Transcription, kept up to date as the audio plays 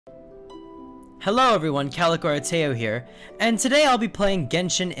Hello everyone, Calico Arteo here, and today I'll be playing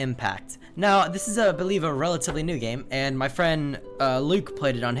Genshin Impact. Now, this is, I believe, a relatively new game, and my friend Luke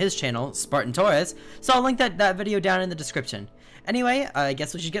played it on his channel, Spartan Torres, so I'll link that video down in the description. Anyway, I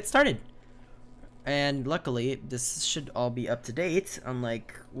guess we should get started. And luckily, this should all be up to date,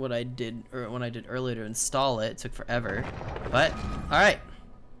 unlike what I did, or when I did earlier to install it. It took forever. But, alright.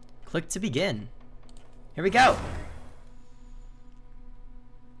 Click to begin. Here we go.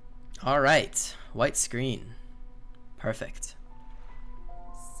 Alright, white screen. Perfect.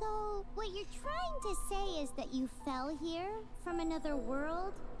 So, what you're trying to say is that you fell here from another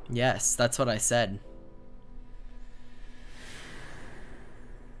world? Yes, that's what I said.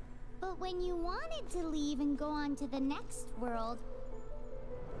 But when you wanted to leave and go on to the next world,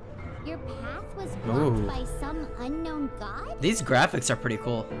 your path was blocked by some unknown god? These graphics are pretty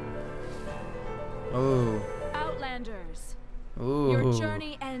cool. Ooh. Outlanders. Ooh. Your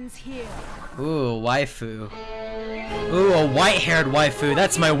journey ends here. Ooh, waifu. Ooh, a white-haired waifu.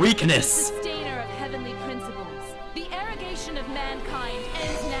 That's my weakness. Sustainer of heavenly principles. The arrogation of mankind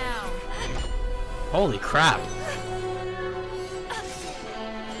ends now. Holy crap.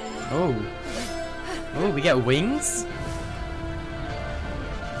 Oh. Oh, we get wings?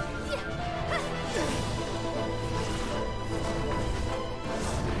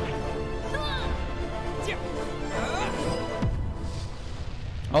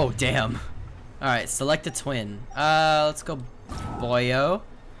 Oh, damn. Alright, select a twin. Let's go Boyo.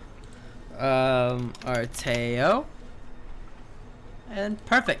 Arteo. And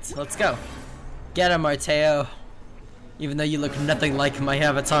perfect, let's go. Get him, Arteo. Even though you look nothing like my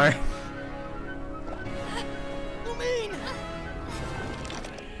avatar. Lumine!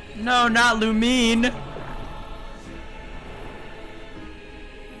 No, not Lumine!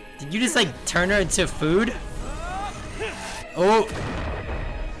 Did you just like turn her into food? Oh!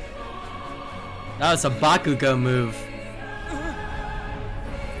 That was a Bakugo move.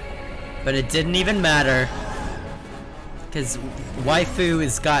 But it didn't even matter. Because waifu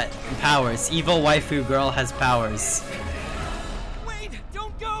has got powers. Evil waifu girl has powers. Wait,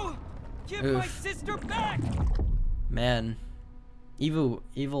 don't go! Give my sister back! Man. Evil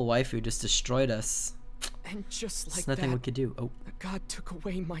waifu just destroyed us. And just like There's nothing that, we could do. Oh. the god took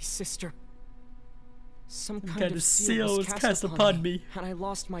away my sister. Some Kind kind of seal was cast upon me, and I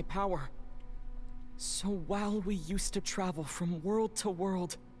lost my power. So while we used to travel from world to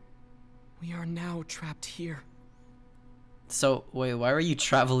world, we are now trapped here. So, wait, why were you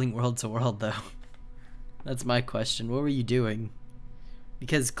traveling world to world, though? That's my question. What were you doing?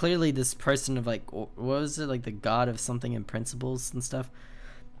 Because clearly this person of, like, what was it? Like, the god of something in principles and stuff?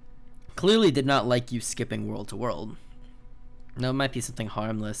 Clearly did not like you skipping world to world. No, it might be something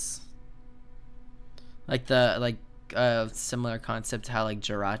harmless. Like similar concept to how, like,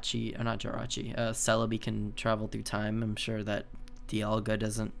 Celebi can travel through time. I'm sure that Dialga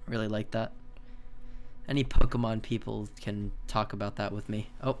doesn't really like that. Any Pokemon people can talk about that with me.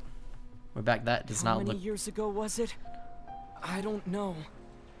 Oh, we're back. That does not look... How many years ago was it? I don't know.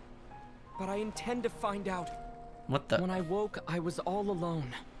 But I intend to find out. What the... When I woke, I was all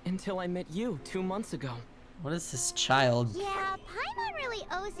alone. Until I met you 2 months ago. What is this child? Yeah, Paimon really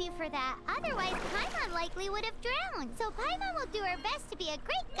owes you for that. Otherwise, Paimon likely would have drowned. So Paimon will do her best to be a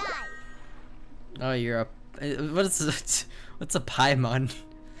great guide. Oh, you're a... What is this? What's a Paimon?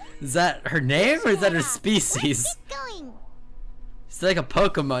 Is that her name or is that her species? Keep going. She's like a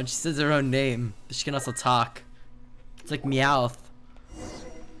Pokemon. She says her own name, but she can also talk. It's like Meowth.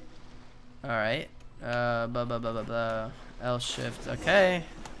 Alright. L shift. Okay.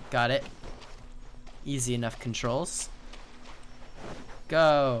 Got it. Easy enough controls.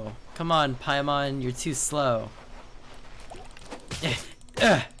 Go. Come on, Paimon. You're too slow.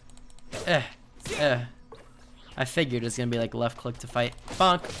 I figured it was gonna be like left click to fight.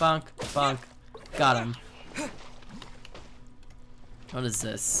 Bonk, bonk, bonk. Got him. What is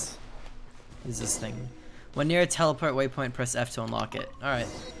this? What is this thing? When near a teleport waypoint, press F to unlock it. Alright.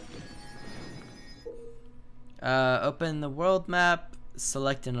 Open the world map.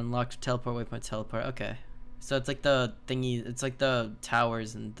 Select and unlock teleport waypoint teleport. Okay. So it's like the thingy, it's like the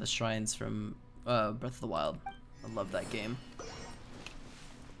towers and the shrines from Breath of the Wild. I love that game.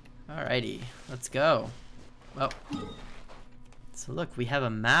 Alrighty, let's go. Oh. So look, we have a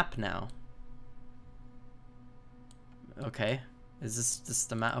map now. Okay. Is this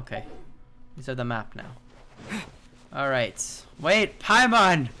the map? Okay. These are the map now. Alright. Wait,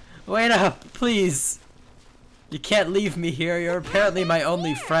 Paimon! Wait up, please! You can't leave me here. You're apparently my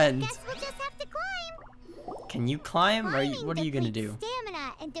only friend. Guess we'll just have to climb. Can you climb, or what are you gonna do?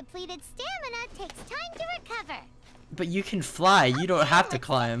 Stamina, and depleted stamina takes time to recover. But you can fly. You don't have to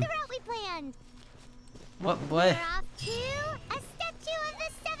climb. The route we planned. What? We're off to a statue of the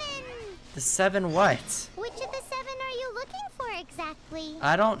 7. The 7 what? Which of the 7 are you looking for exactly?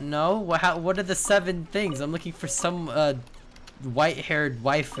 I don't know. What are the 7 things? I'm looking for some white-haired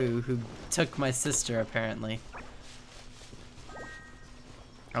waifu who took my sister apparently.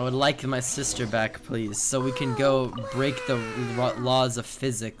 I would like my sister back, please, so we can go break the laws of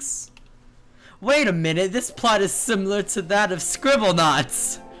physics. Wait a minute, this plot is similar to that of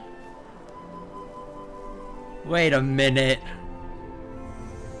Scribblenauts. Wait a minute.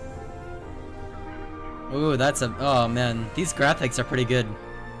 Ooh, oh man, these graphics are pretty good.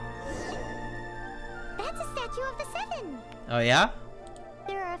 That's a statue of the 7. Oh yeah?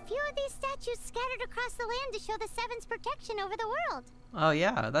 There are a few of these statues scattered across the land to show the 7's protection over the world. Oh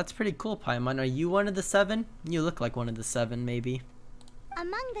yeah, that's pretty cool, Paimon. Are you one of the 7? You look like one of the 7, maybe.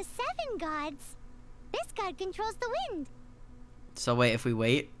 Among the 7 gods, this god controls the wind. So wait, if we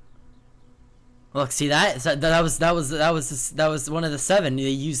wait. Look, see that? That was one of the 7. They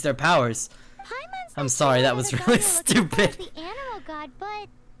used their powers. Paimon's I'm sorry, that was really stupid. The animal god, but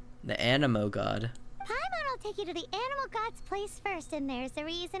The Animo god. Paimon will take you to the animal god's place first, and there's the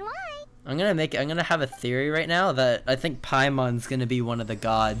reason why. I'm gonna have a theory right now that I think Paimon's gonna be one of the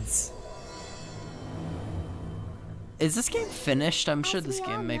gods. Is this game finished? I'm sure this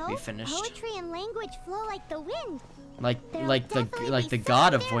game might be finished. Poetry and language flow like the wind. Like the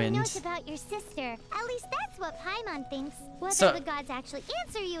god of wind. Knows about your sister. At least that's what Paimon thinks. Whether the gods actually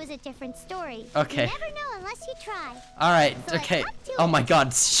answer you is a different story. Okay. You never know unless you try. All right. So okay. it's up to Oh it. my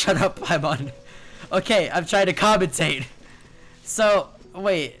God! Shut up, Paimon. Okay, I'm trying to commentate. So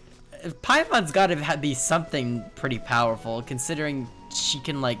wait, Paimon's got to be something pretty powerful, considering she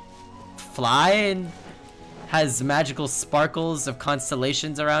can like fly and has magical sparkles of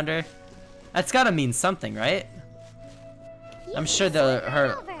constellations around her. That's got to mean something, right? I'm sure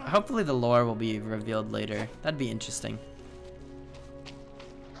hopefully the lore will be revealed later. That'd be interesting.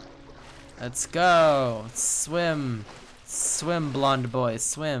 Let's go. Swim. Swim, blonde boy,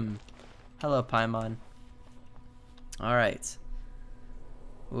 swim. Hello, Paimon. Alright.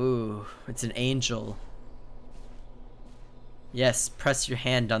 Ooh, it's an angel. Yes, press your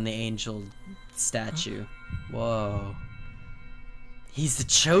hand on the angel statue. Whoa. He's the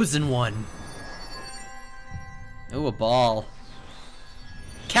chosen one. Ooh, a ball.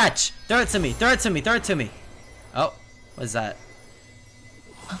 Catch! Throw it to me! Throw it to me! Throw it to me! Oh, what's that?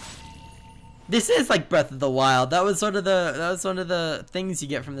 This is like Breath of the Wild. That was one of the things you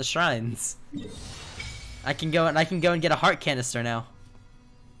get from the shrines. I can go and get a heart canister now.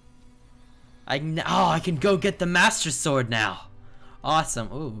 I can go get the Master Sword now. Awesome.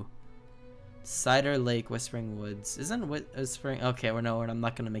 Ooh. Cider Lake, Whispering Woods. Isn't Whispering? Okay, we're I'm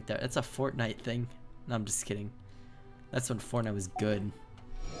not gonna make that. It's a Fortnite thing. No, I'm just kidding. That's when Fortnite was good.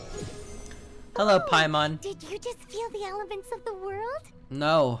 Hello, Paimon. Did you just feel the elements of the world?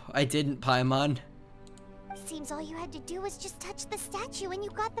 No, I didn't, Paimon. Seems all you had to do was just touch the statue and you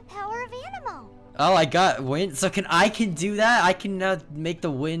got the power of Animo. Oh, I got wind. So I can do that? I can now make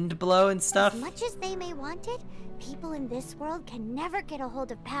the wind blow and stuff? As much as they may want it, people in this world can never get a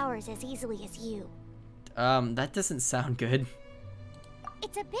hold of powers as easily as you. That doesn't sound good.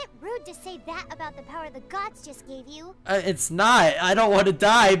 It's a bit rude to say that about the power the gods just gave you. It's not. I don't want to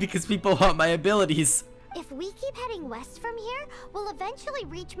die because people want my abilities. If we keep heading west from here, we'll eventually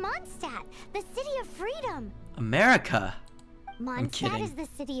reach Mondstadt, the city of freedom. America. Mondstadt is the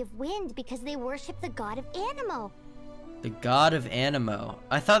city of wind because they worship the god of Animo. The god of Animo.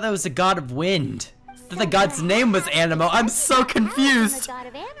 I thought that was the god of wind. I thought the god's name was Animo. I'm so confused. The god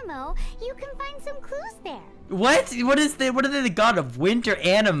of Animo, you can find some clues there. What? What are they, the god of wind or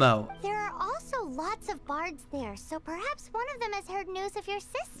Animo? There are also lots of bards there, so perhaps one of them has heard news of your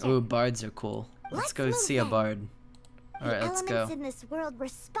sister. Ooh, bards are cool. Let's go see a bard. Alright, let's go. The elements in this world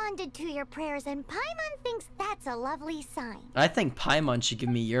responded to your prayers, and Paimon thinks that's a lovely sign. I think Paimon should give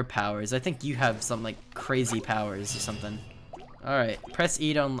me your powers. I think you have some like crazy powers or something. Alright, press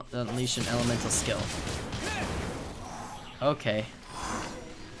E to unleash an elemental skill. Okay.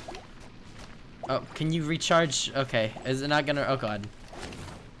 Oh, can you recharge? Okay, is it not gonna? Oh god.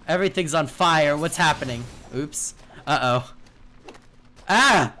 Everything's on fire. What's happening? Oops. Uh-oh.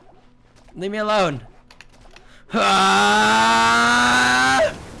 Ah! Leave me alone.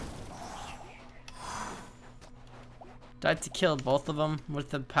 Ah! Do I have to kill both of them with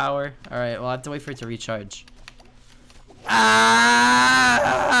the power? Alright, well I have to wait for it to recharge.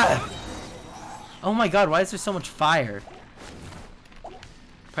 Ah! Oh my god, why is there so much fire?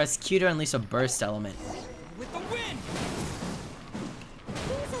 Press Q to unleash a burst element. These are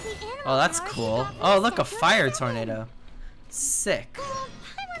the Oh, that's cool. Oh, look, a fire tornado. Sick.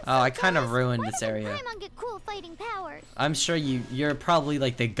 Oh, I kind of ruined this area. Paimon get cool fighting powers? I'm sure you're probably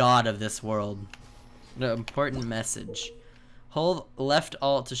like the god of this world. The important message. Hold left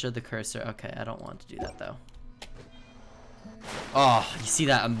alt to show the cursor. Okay, I don't want to do that though. Oh, you see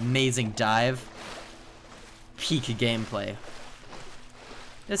that amazing dive? Peak gameplay.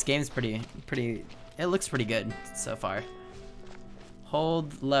 This game's pretty, it looks pretty good so far.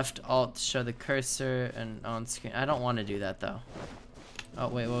 Hold left alt to show the cursor and on screen. I don't want to do that though. Oh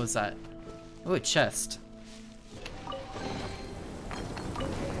wait, what was that? Oh, a chest.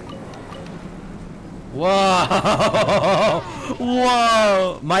 Whoa!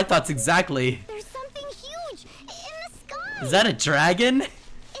 Whoa! My thoughts exactly. There's something huge in the sky. Is that a dragon?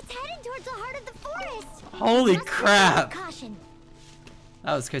 It's heading towards the heart of the forest. Holy crap! Caution.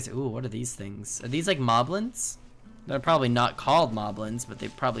 That was crazy. Ooh, what are these things? Are these like moblins? They're probably not called moblins, but they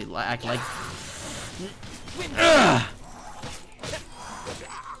probably act like. Ugh.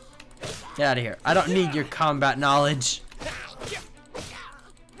 Get out of here. I don't need your combat knowledge.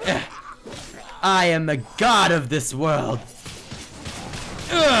 Ugh. I am a god of this world.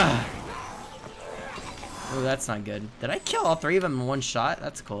 Ugh. Oh, that's not good. Did I kill all three of them in one shot?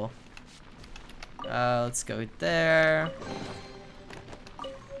 That's cool. Let's go there.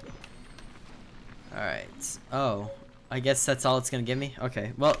 Alright. Oh. I guess that's all it's gonna give me?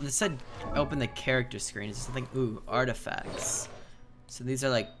 Okay. Well, it said open the character screen. Is something? Ooh, artifacts. So these are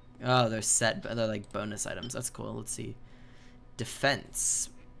like, oh, they're set, but they're like bonus items. That's cool. Let's see. Defense.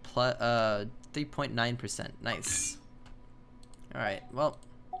 3.9%. Nice. Alright, well,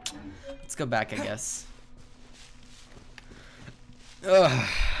 let's go back, I guess. Ugh.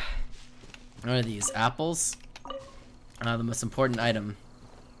 What are these? Apples? The most important item.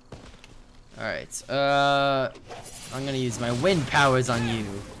 Alright, I'm gonna use my wind powers on you.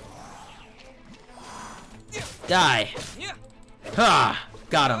 Die! Ha!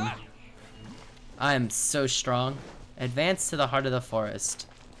 Got him. I am so strong. Advance to the heart of the forest.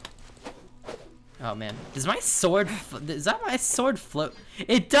 Oh man, does my sword, does that my sword float?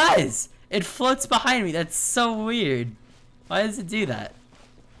 It does! It floats behind me, that's so weird. Why does it do that?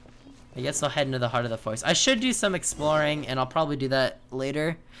 I guess I'll head into the heart of the forest. I should do some exploring, and I'll probably do that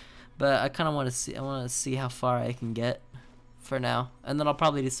later. But I kind of want to see, I want to see how far I can get for now. And then I'll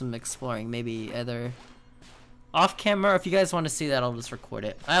probably do some exploring, maybe either off camera, or if you guys want to see that, I'll just record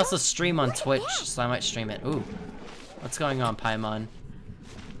it. I also stream on Twitch, so I might stream it. Ooh, what's going on, Paimon?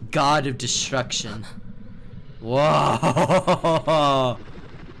 God of destruction. Whoa!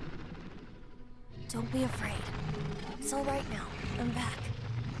 Don't be afraid. It's all right now. I'm back.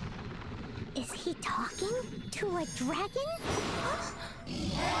 Is he talking to a dragon?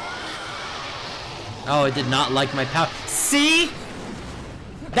 Oh, it did not like my power. See?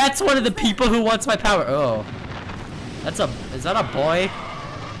 That's one of the people who wants my power. Oh. That's a, is that a boy?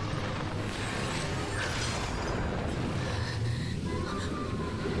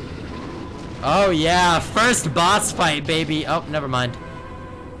 Oh yeah, first boss fight, baby. Oh, never mind.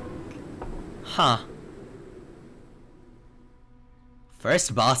 Huh.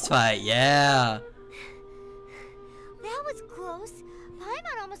 First boss fight, yeah. That was close.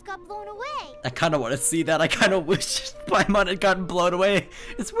 Paimon almost got blown away. I kind of want to see that. I kind of wish Paimon had gotten blown away.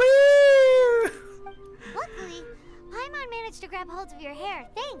 It's weird. Luckily, Paimon managed to grab hold of your hair.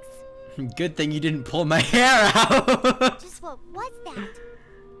 Thanks. Good thing you didn't pull my hair out. Just what was that?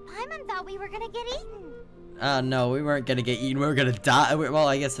 Paimon thought we were gonna get eaten. No, we weren't gonna get eaten. We were gonna die. Well,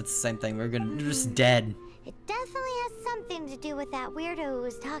 I guess it's the same thing. We're just dead. It definitely has something to do with that weirdo who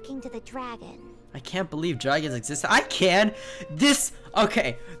was talking to the dragon. I can't believe dragons exist. I can.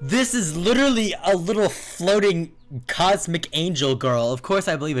 Okay, this is literally a little floating cosmic angel girl. Of course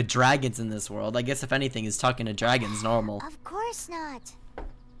I believe a dragon's in this world. I guess if anything is talking to dragons normal. Of course not.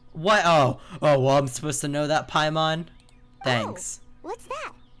 What? Oh, well, I'm supposed to know that, Paimon? Thanks. Oh, what's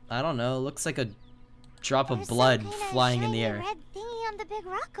that? I don't know. It looks like a drop of There's blood some kinda flying in the shiny air. red thingy on the big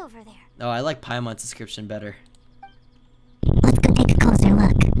rock over there. Oh, I like Paimon's description better. Let's go take a closer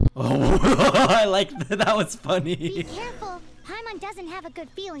look. Oh, I like that. That was Be funny. careful. Paimon doesn't have a good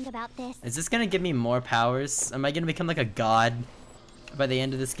feeling about this. Is this gonna give me more powers? Am I gonna become like a god by the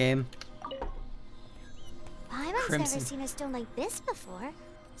end of this game? Paimon's Crimson. never seen a stone like this before,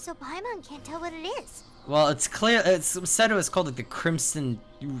 so Paimon can't tell what it is. Well, it's clear. It's said it was called like the Crimson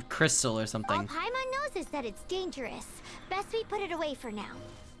Crystal or All something. Paimon knows is that it's dangerous. Best we put it away for now.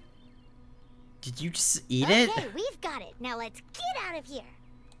 Did you just eat it? Okay, we've got it. Now let's get out of here.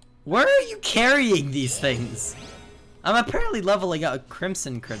 Where are you carrying these things? I'm apparently leveling up a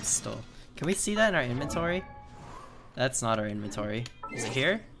Crimson Crystal. Can we see that in our inventory? That's not our inventory. Is it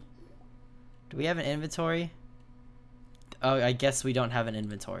here? Do we have an inventory? Oh, I guess we don't have an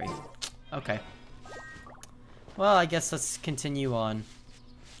inventory. Okay. Well, I guess let's continue on.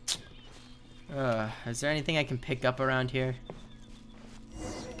 Is there anything I can pick up around here?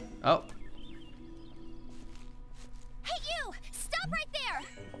 Oh. Hey, you! Stop right there!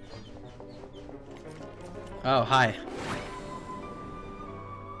 Oh, hi.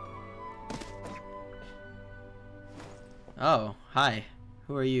 Oh, hi.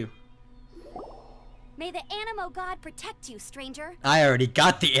 Who are you? May the Animo God protect you, stranger. I already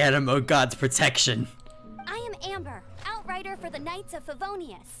got the Animo God's protection. I am Amber, outrider for the Knights of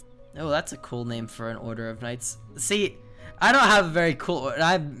Favonius. Oh, that's a cool name for an order of knights. See, I don't have a very cool...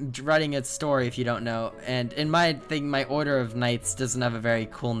 I'm writing a story, if you don't know, and in my thing, my order of knights doesn't have a very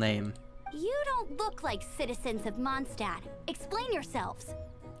cool name. You don't look like citizens of Mondstadt. Explain yourselves.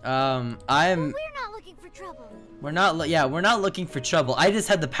 I'm... We're not looking for trouble. We're not looking for trouble. I just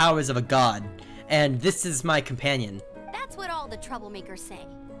had the powers of a god, and this is my companion. That's what all the troublemakers say.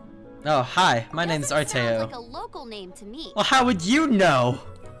 Oh, hi. My name's Doesn't sound Arteo. like a local name to me. Well, how would you know?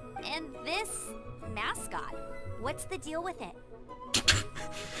 And this mascot, what's the deal with it?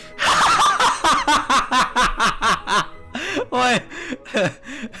 What? That's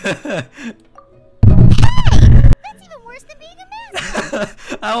even worse than being a mascot.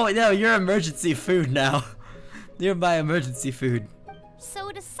 Oh, no, you're emergency food now. You're my emergency food.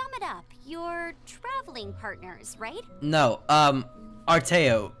 So to sum it up, you're traveling partners, right? No,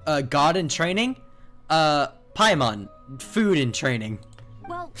 Arteo, god in training. Paimon, food in training.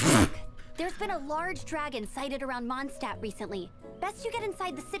 Well, look, there's been a large dragon sighted around Mondstadt recently. Best you get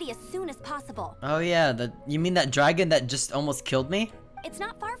inside the city as soon as possible. Oh yeah, you mean that dragon that just almost killed me? It's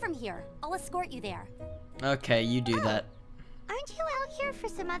not far from here. I'll escort you there. Okay, you do that. Aren't you out here for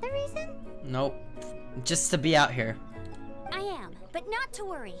some other reason? Nope, just to be out here. I am, but not to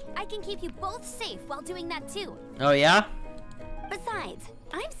worry. I can keep you both safe while doing that too. Oh yeah? Besides,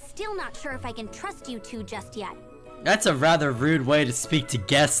 I'm still not sure if I can trust you two just yet. That's a rather rude way to speak to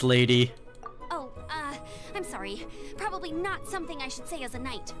guests, lady. Oh, I'm sorry. Probably not something I should say as a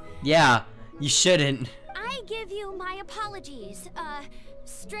knight. Yeah, you shouldn't. I give you my apologies,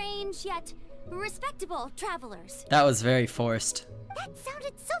 strange yet respectable travelers. That was very forced. That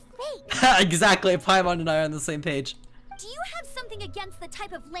sounded so fake. Exactly, Paimon and I are on the same page. Do you have something against the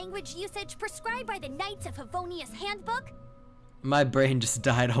type of language usage prescribed by the Knights of Favonius Handbook? My brain just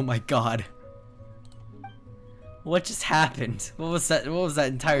died, oh my god. What just happened? What was that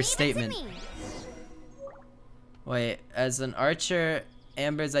entire Leave statement? it to me. Wait, as an archer,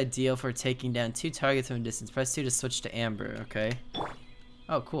 Amber is ideal for taking down 2 targets from a distance. Press 2 to switch to Amber, okay.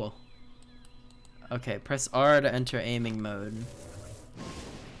 Oh, cool. Okay, press R to enter aiming mode.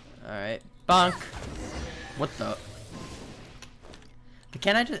 Alright, bonk! What the?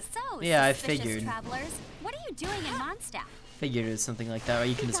 Can I just... So, yeah, I suspicious figured. travelers, what are you doing in Mondstadt? Figured it was something like that, or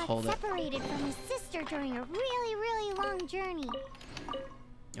you can just hold it. Separated from his sister during a really long journey.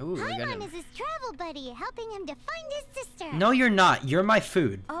 Ooh, we're Paimon gonna... is his travel buddy, helping him to find his sister. No, you're not. You're my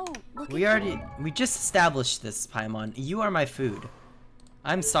food. Oh, look We just established this, Paimon. You are my food.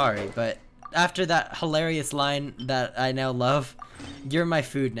 I'm sorry, but after that hilarious line that I now love, you're my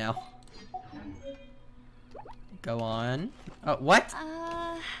food now. Go on. Oh, what?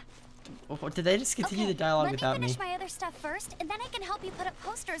 Did they just continue the dialogue without me? Let me finish my other stuff first, and then I can help you put up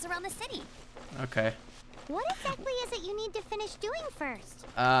posters around the city. Okay. What exactly is it you need to finish doing first?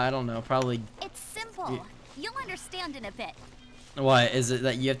 I don't know. Probably. It's simple. You'll understand in a bit. What is it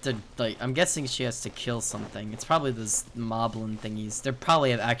that you have to like? I'm guessing she has to kill something. It's probably those moblin thingies. They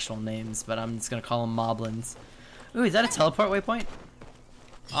probably have actual names, but I'm just gonna call them moblins. Ooh, is that a teleport waypoint?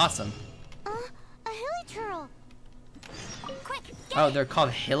 Awesome. A hilichurl. Quick. Oh, they're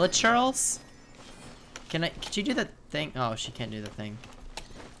called hilichurls? Could you do the thing? Oh, she can't do the thing.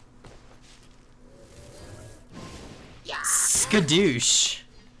 Skadoosh.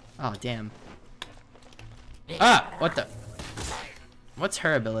 Oh, damn. Ah, what the? What's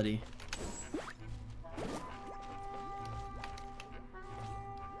her ability?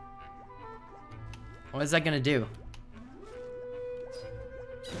 What is that gonna do?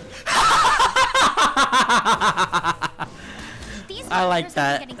 I like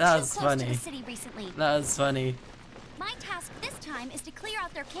that. That was funny. That was funny. My task this time is to clear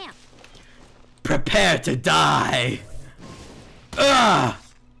out their camp. Prepare to die! Ugh!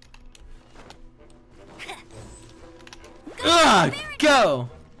 Ugh! Go!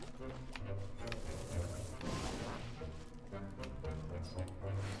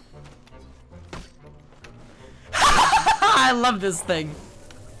 I love this thing.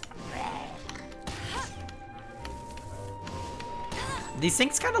 These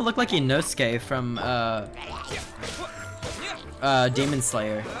things kind of look like Inosuke from Demon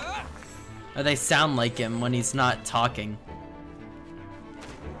Slayer. Or they sound like him when he's not talking.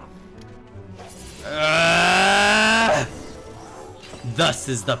 Thus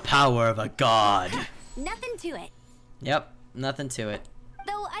is the power of a god. Nothing to it. Yep, nothing to it.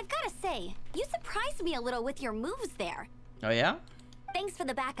 Though I've gotta say, you surprised me a little with your moves there. Oh yeah? Thanks for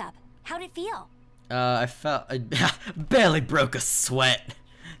the backup. How'd it feel? I barely broke a sweat.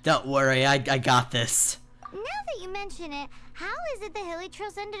 Don't worry, I got this. Now that you mention it, how is it the Hilly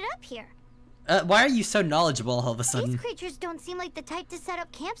Trails ended up here? Why are you so knowledgeable all of a sudden? These creatures don't seem like the type to set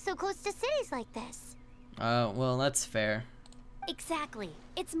up camp so close to cities like this. Well, that's fair. Exactly.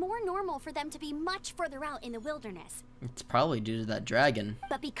 It's more normal for them to be much further out in the wilderness. It's probably due to that dragon.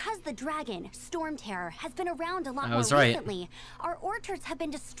 But because the dragon, Storm Terror, has been around a lot more was right. recently, our orchards have been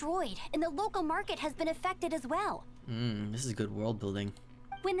destroyed, and the local market has been affected as well. This is good world building.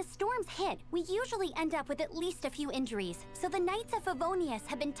 When the storms hit, we usually end up with at least a few injuries, so the Knights of Favonius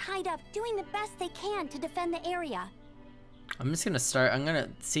have been tied up doing the best they can to defend the area. I'm just gonna start, I'm gonna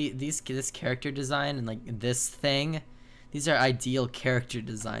see this character design and like this thing. These are ideal character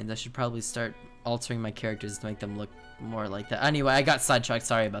designs. I should probably start altering my characters to make them look more like that. Anyway, I got sidetracked,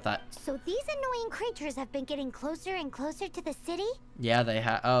 sorry about that. So these annoying creatures have been getting closer and closer to the city? Yeah, they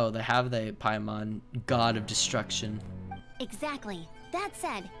have, they have the Paimon, god of destruction. Exactly. That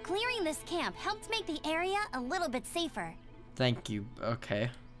said, clearing this camp helped make the area a little bit safer. Thank you, okay.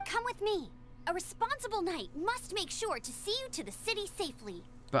 Come with me. A responsible knight must make sure to see you to the city safely.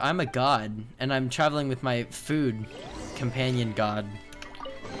 But I'm a god, and I'm traveling with my food companion god.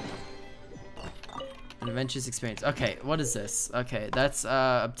 An adventurous experience. Okay, what is this? Okay, that's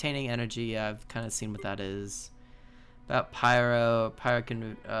obtaining energy. Yeah, I've kind of seen what that is. About pyro.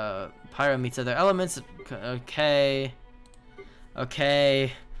 Pyro meets other elements. Okay.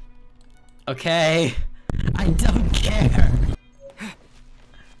 Okay. Okay. I don't care.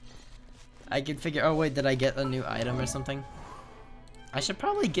 I can figure. Oh wait, did I get a new item or something? I should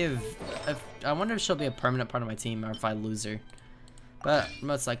probably give. I wonder if she'll be a permanent part of my team or if I lose her. But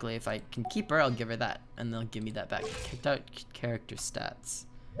most likely, if I can keep her, I'll give her that, and they'll give me that back. Kicked out character stats.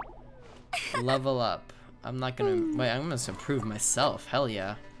 Level up. I'm not gonna wait. I'm gonna improve myself. Hell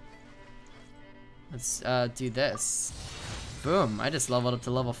yeah. Let's do this. Boom! I just leveled up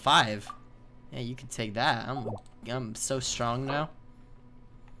to level 5. Yeah, you can take that. I'm so strong now.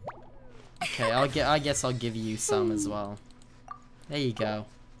 Okay, I guess I'll give you some as well. There you go.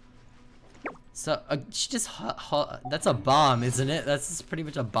 So she just that's a bomb, isn't it? That's just pretty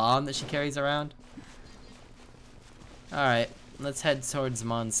much a bomb that she carries around. All right, let's head towards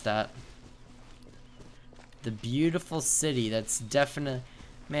Mondstadt. The beautiful city. That's definitely,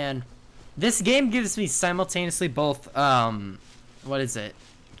 man. This game gives me simultaneously both what is it?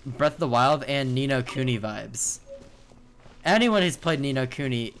 Breath of the Wild and Ni no Kuni vibes. Anyone who's played Ni no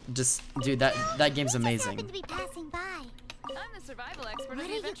Kuni, just dude, that game's amazing. To be passing by. I'm the survival expert What of are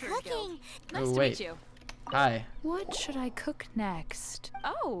the you Adventurers Guild. cooking? Nice Oh, to wait. meet you. Hi. What should I cook next?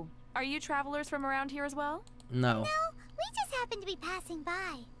 Oh, are you travelers from around here as well? No. No, we just happened to be passing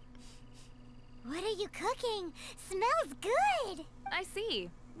by. What are you cooking? Smells good. I see.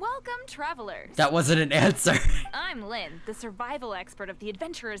 Welcome, travelers. That wasn't an answer. I'm Lynn, the survival expert of the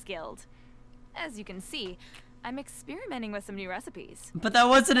Adventurers Guild. As you can see, I'm experimenting with some new recipes. But that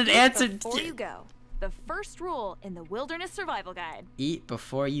wasn't an answer. Before you go, the first rule in the Wilderness Survival Guide. Eat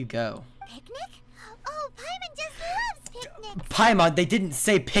before you go. Picnic? Oh, Paimon just loves picnics. Paimon, they didn't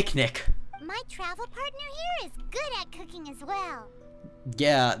say picnic. My travel partner here is good at cooking as well.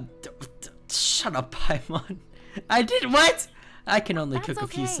 Yeah. Shut up, Paimon. I did what? I can only That's cook a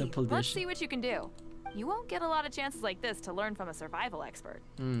few okay. simple Let's dishes. see what you can do. You won't get a lot of chances like this to learn from a survival expert.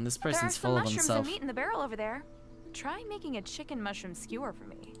 This There are person's some full of mushrooms himself. and meat in the barrel over there. Try making a chicken mushroom skewer for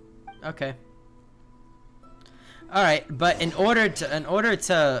me. Okay. All right, but in order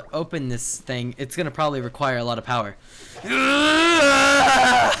to open this thing, it's gonna probably require a lot of power.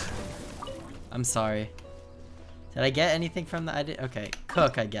 I'm sorry. Did I get anything from that? I did. Okay,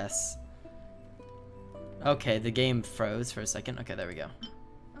 cook, I guess. Okay, the game froze for a second. Okay, there we go.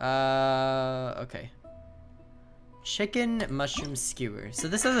 Okay. Chicken mushroom skewer. So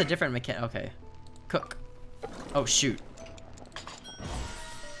this has a different mechanic. Okay. Cook. Oh, shoot.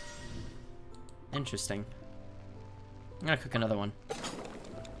 Interesting. I'm gonna cook another one.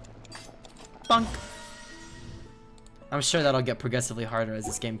 Bunk. I'm sure that'll get progressively harder as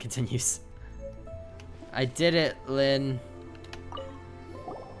this game continues. I did it, Lynn.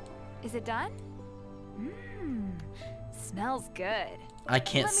 Is it done? Mmm, smells good. I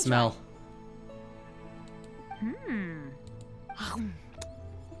can't Let me smell. try.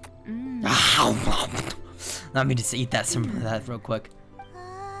 Let me just eat some of that real quick.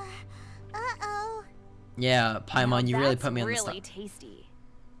 Uh-oh. Yeah, Paimon, you really put me on the really spot. tasty.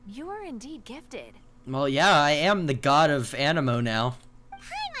 You are indeed gifted. Well, yeah, I am the god of Animo now.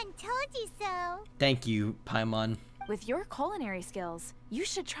 Paimon told you so. Thank you, Paimon. With your culinary skills, you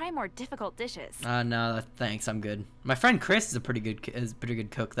should try more difficult dishes. No, thanks, I'm good. My friend Chris is a pretty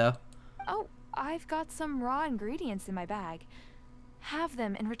good cook, though. Oh, I've got some raw ingredients in my bag. Have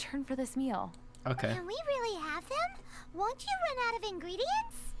them in return for this meal. Okay. Can we really have them? Won't you run out of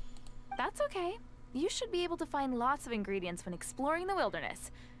ingredients? That's okay. You should be able to find lots of ingredients when exploring the wilderness.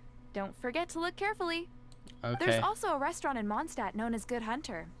 Don't forget to look carefully. Okay. There's also a restaurant in Mondstadt known as Good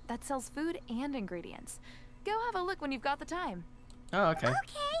Hunter that sells food and ingredients. Go have a look when you've got the time. Oh, okay.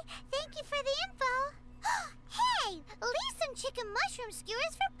 Okay, thank you for the info. Hey, leave some chicken mushroom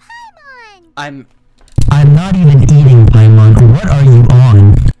skewers for Paimon. I'm not even eating, Paimon. What are you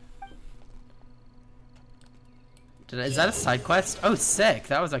on? Is that a side quest? Oh, sick.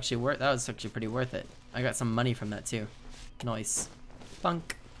 That was actually pretty worth it. I got some money from that too. Nice.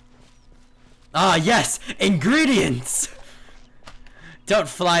 Bunk. Ah, yes! Ingredients! Don't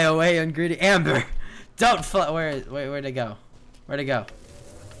fly away, Amber! Don't fly. Where'd it go? Where'd it go?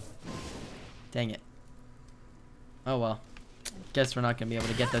 Dang it. Oh well. Guess we're not gonna be able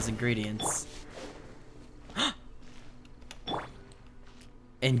to get those ingredients.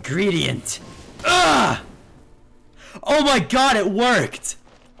 Ingredient! Ah! Oh my god, it worked!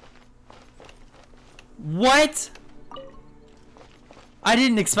 What? I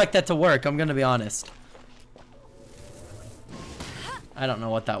didn't expect that to work, I'm gonna be honest. I don't know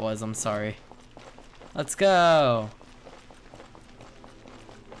what that was, I'm sorry. Let's go!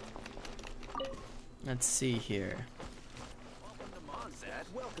 Let's see here.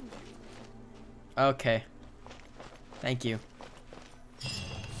 Okay. Thank you.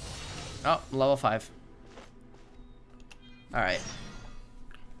 Oh, level 5. Alright.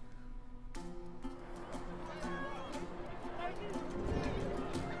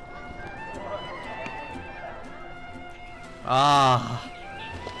 Ah.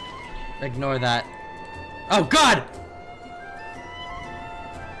 Ignore that. Oh god!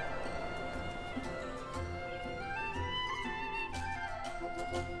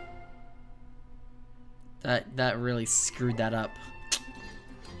 That really screwed that up.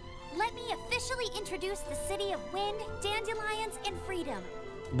 Let me officially introduce the city of wind, dandelions, and freedom.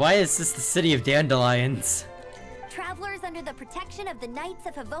 Why is this the city of dandelions? Travelers under the protection of the Knights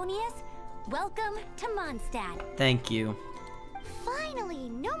of Favonius, welcome to Mondstadt. Thank you. Finally,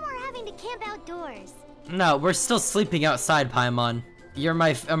 no more having to camp outdoors. No, we're still sleeping outside, Paimon. You're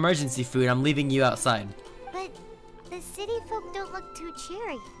my emergency food. I'm leaving you outside. But the city folk don't look too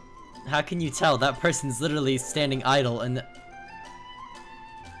cheery. How can you tell? That person's literally standing idle and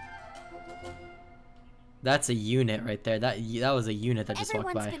that's a unit right there. That was a unit that just walked by.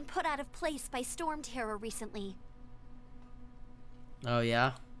 Everyone's been put out of place by storm terror recently. Oh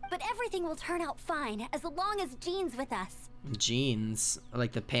yeah? But everything will turn out fine as long as Jean's with us. Jeans?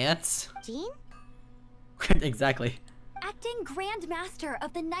 Like the pants? Jean? Exactly. Acting Grand Master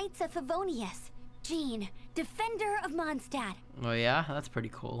of the Knights of Favonius. Jean, Defender of Mondstadt. Oh yeah? That's pretty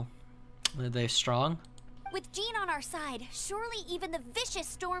cool. Are they strong? With Jean on our side, surely even the vicious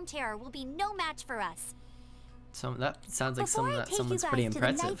storm terror will be no match for us. So that sounds like Before I take someone's you pretty guys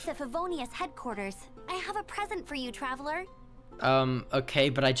impressive. to the Knights of Favonius headquarters, I have a present for you, traveler. Okay,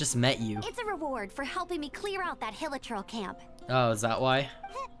 but I just met you. It's a reward for helping me clear out that Hilitril camp. Oh, is that why?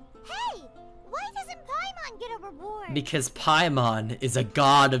 Hey! Why doesn't Paimon get a reward? Because Paimon is a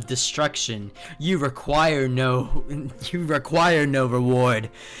god of destruction. You require no reward.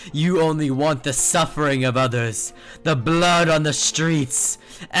 You only want the suffering of others, the blood on the streets.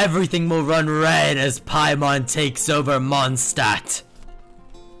 Everything will run red as Paimon takes over Mondstadt.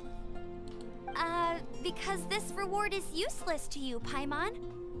 Because this reward is useless to you, Paimon.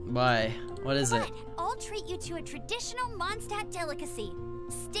 Why? What is it? But I'll treat you to a traditional Mondstadt delicacy.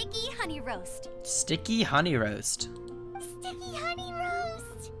 Sticky honey roast. Sticky honey roast. Sticky honey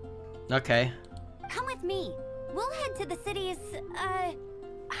roast! Okay. Come with me. We'll head to the city's,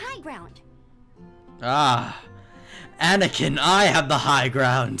 high ground. Ah. Anakin, I have the high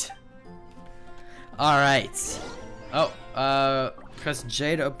ground. Alright. Oh, press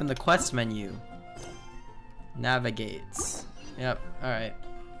J to open the quest menu. Navigates. Yep, alright.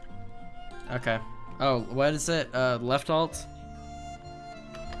 Okay. Oh, what is it? Left alt?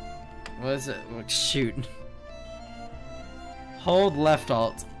 What is it? Oh, shoot. Hold left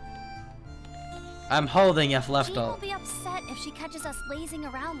alt. I'm holding F left Jean will alt. be upset if she catches us lazing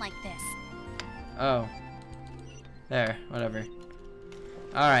around like this. Oh. There, whatever.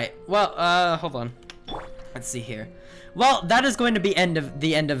 Alright, well, hold on. Let's see here. Well, that is going to be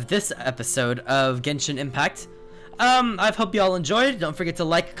the end of this episode of Genshin Impact. I hope you all enjoyed. Don't forget to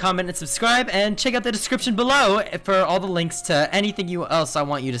like, comment, and subscribe, and check out the description below for all the links to anything else I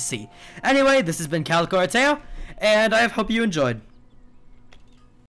want you to see. Anyway, this has been Calico Arteo, and I hope you enjoyed.